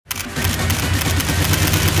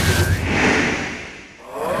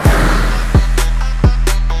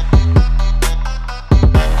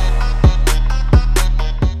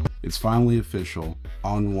finally official.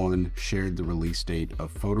 ON1 shared the release date of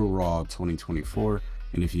Photo RAW 2024,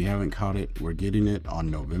 and if you haven't caught it, we're getting it on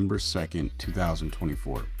November 2nd,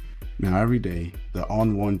 2024. Now every day, the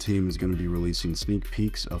ON1 team is going to be releasing sneak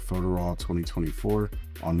peeks of Photo RAW 2024.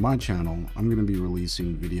 On my channel, I'm going to be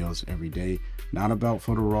releasing videos every day, not about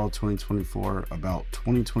Photo RAW 2024, about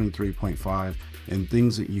 2023.5 and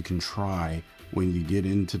things that you can try when you get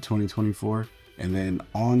into 2024. And then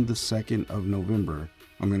on the 2nd of November,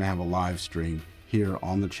 I'm going to have a live stream here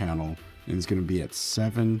on the channel, and it's going to be at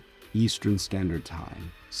 7 Eastern Standard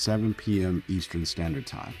Time, 7 p.m. Eastern Standard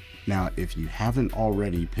Time. Now, if you haven't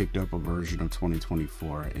already picked up a version of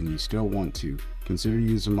 2024 and you still want to, consider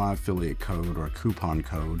using my affiliate code or coupon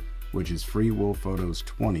code, which is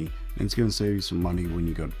FreeWillPhotos20, and it's going to save you some money when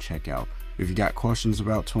you go to checkout. If you got questions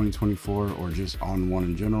about 2024 or just ON1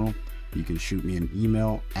 in general, you can shoot me an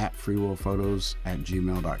email at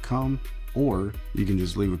freewillphotos@gmail.com, or you can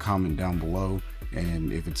just leave a comment down below,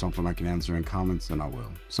 and if it's something I can answer in comments, then I will.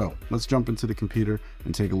 So let's jump into the computer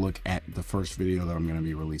and take a look at the first video that I'm going to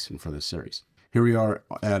be releasing for this series. Here we are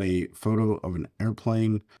at a photo of an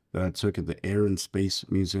airplane that I took at the Air and Space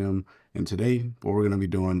Museum, and today what we're going to be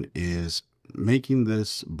doing is making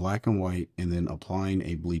this black and white and then applying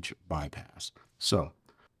a bleach bypass. So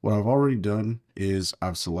what I've already done is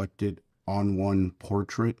I've selected ON1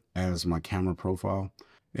 Portrait as my camera profile,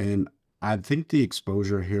 and I think the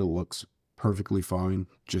exposure here looks perfectly fine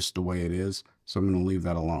just the way it is, so I'm going to leave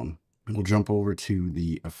that alone. We'll jump over to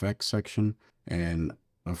the effects section, and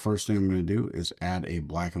the first thing I'm going to do is add a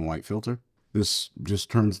black and white filter. This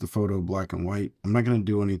just turns the photo black and white. I'm not going to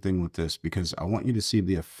do anything with this because I want you to see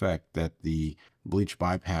the effect that the bleach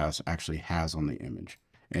bypass actually has on the image.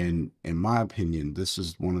 And in my opinion, this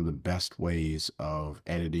is one of the best ways of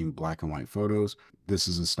editing black and white photos. This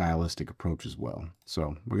is a stylistic approach as well.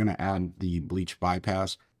 So we're going to add the bleach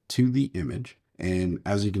bypass to the image. And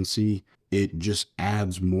as you can see, it just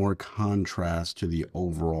adds more contrast to the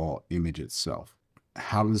overall image itself.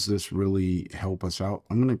 How does this really help us out?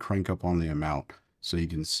 I'm going to crank up on the amount so you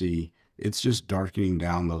can see it's just darkening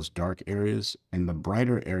down those dark areas, and the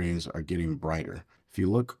brighter areas are getting brighter. If you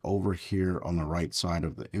look over here on the right side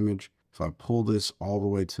of the image, if I pull this all the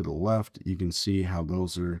way to the left, you can see how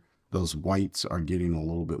those whites are getting a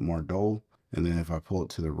little bit more dull. And then if I pull it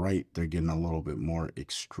to the right, they're getting a little bit more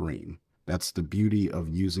extreme. That's the beauty of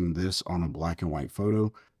using this on a black and white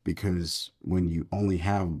photo, because when you only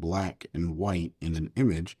have black and white in an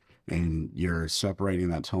image and you're separating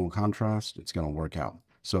that tonal contrast, it's going to work out.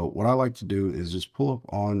 So what I like to do is just pull up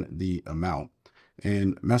on the amount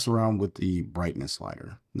and mess around with the brightness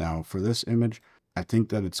slider. Now for this image, I think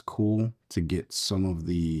that it's cool to get some of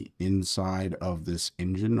the inside of this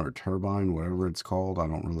engine or turbine, whatever it's called, I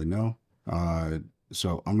don't really know.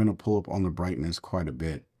 So I'm going to pull up on the brightness quite a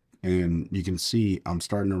bit, and you can see I'm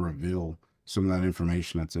starting to reveal some of that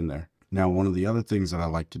information that's in there. Now, one of the other things that I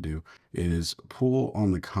like to do is pull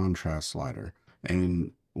on the contrast slider.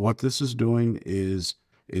 And what this is doing is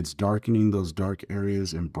it's darkening those dark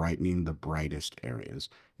areas and brightening the brightest areas.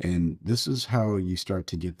 And this is how you start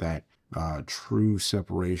to get that true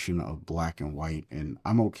separation of black and white. And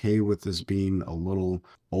I'm okay with this being a little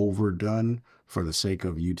overdone for the sake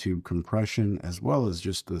of YouTube compression, as well as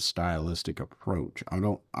just the stylistic approach. I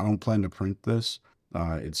don't plan to print this.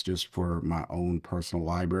 It's just for my own personal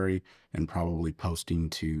library and probably posting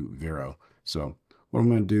to Vero. So what I'm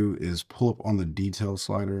going to do is pull up on the detail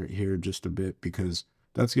slider here just a bit, because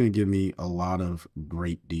that's going to give me a lot of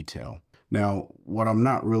great detail. Now, what I'm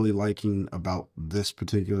not really liking about this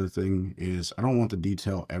particular thing is I don't want the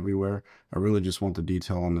detail everywhere. I really just want the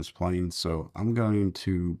detail on this plane. So I'm going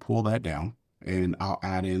to pull that down, and I'll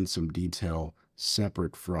add in some detail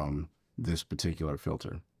separate from this particular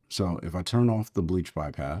filter. So if I turn off the bleach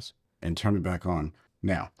bypass and turn it back on,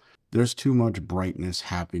 now there's too much brightness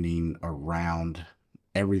happening around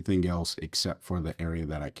everything else except for the area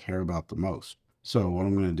that I care about the most. So what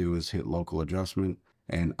I'm going to do is hit local adjustment,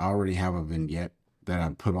 and I already have a vignette that I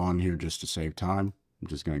put on here just to save time. I'm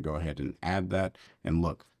just going to go ahead and add that, and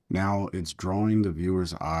look, now it's drawing the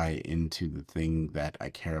viewer's eye into the thing that I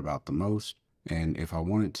care about the most. And if I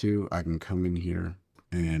wanted to, I can come in here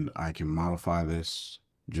and I can modify this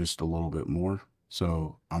just a little bit more.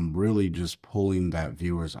 So I'm really just pulling that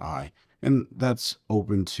viewer's eye, and that's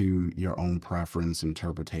open to your own preference,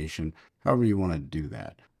 interpretation, however you want to do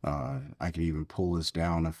that. I could even pull this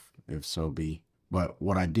down if so be. But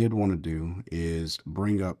what I did want to do is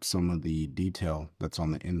bring up some of the detail that's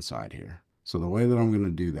on the inside here. So the way that I'm going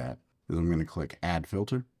to do that is I'm going to click Add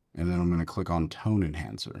Filter, and then I'm going to click on Tone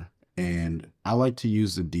Enhancer. And I like to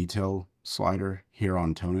use the detail slider here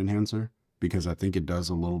on Tone Enhancer because I think it does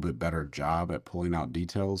a little bit better job at pulling out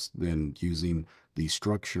details than using the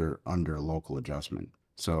structure under local adjustment.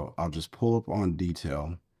 So I'll just pull up on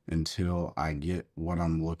detail until I get what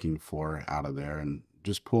I'm looking for out of there, and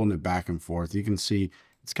just pulling it back and forth. You can see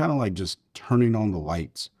it's kind of like just turning on the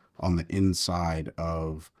lights on the inside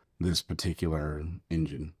of this particular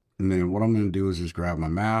engine. And then what I'm going to do is just grab my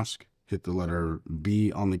mask, hit the letter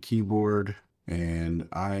B on the keyboard, and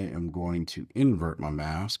I am going to invert my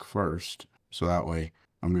mask first. So that way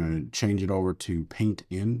I'm going to change it over to paint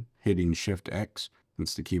in, hitting Shift X.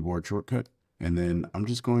 That's the keyboard shortcut. And then I'm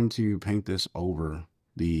just going to paint this over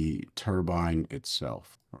the turbine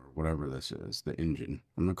itself, or whatever this is, the engine.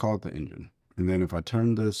 I'm going to call it the engine. And then if I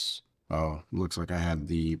turn this, oh, looks like I had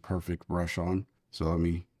the perfect brush on. So let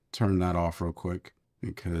me turn that off real quick,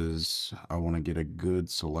 because I want to get a good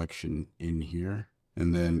selection in here.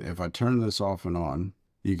 And then if I turn this off and on,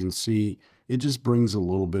 you can see it just brings a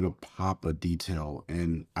little bit of pop of detail.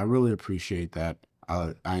 And I really appreciate that.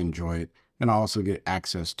 I enjoy it. And I also get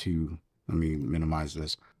access to, let me minimize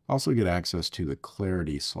this. I also get access to the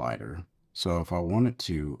clarity slider. So if I wanted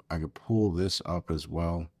to, I could pull this up as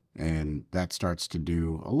well. And that starts to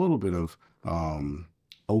do a little bit of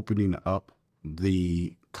opening up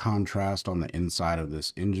the contrast on the inside of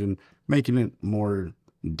this engine, making it more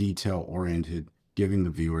detail oriented, giving the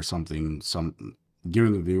viewer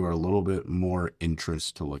giving the viewer a little bit more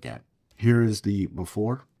interest to look at. Here is the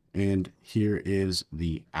before and here is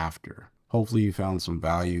the after. Hopefully you found some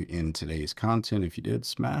value in today's content. If you did,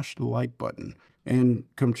 smash the like button and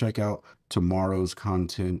come check out tomorrow's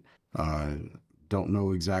content. Don't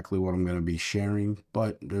know exactly what I'm going to be sharing,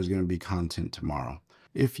 but there's going to be content tomorrow.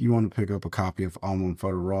 If you want to pick up a copy of ON1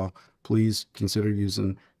 Photo RAW, please consider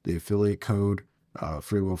using the affiliate code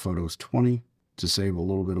FreeWillPhotos20 to save a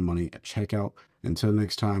little bit of money at checkout. Until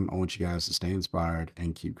next time, I want you guys to stay inspired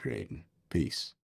and keep creating. Peace.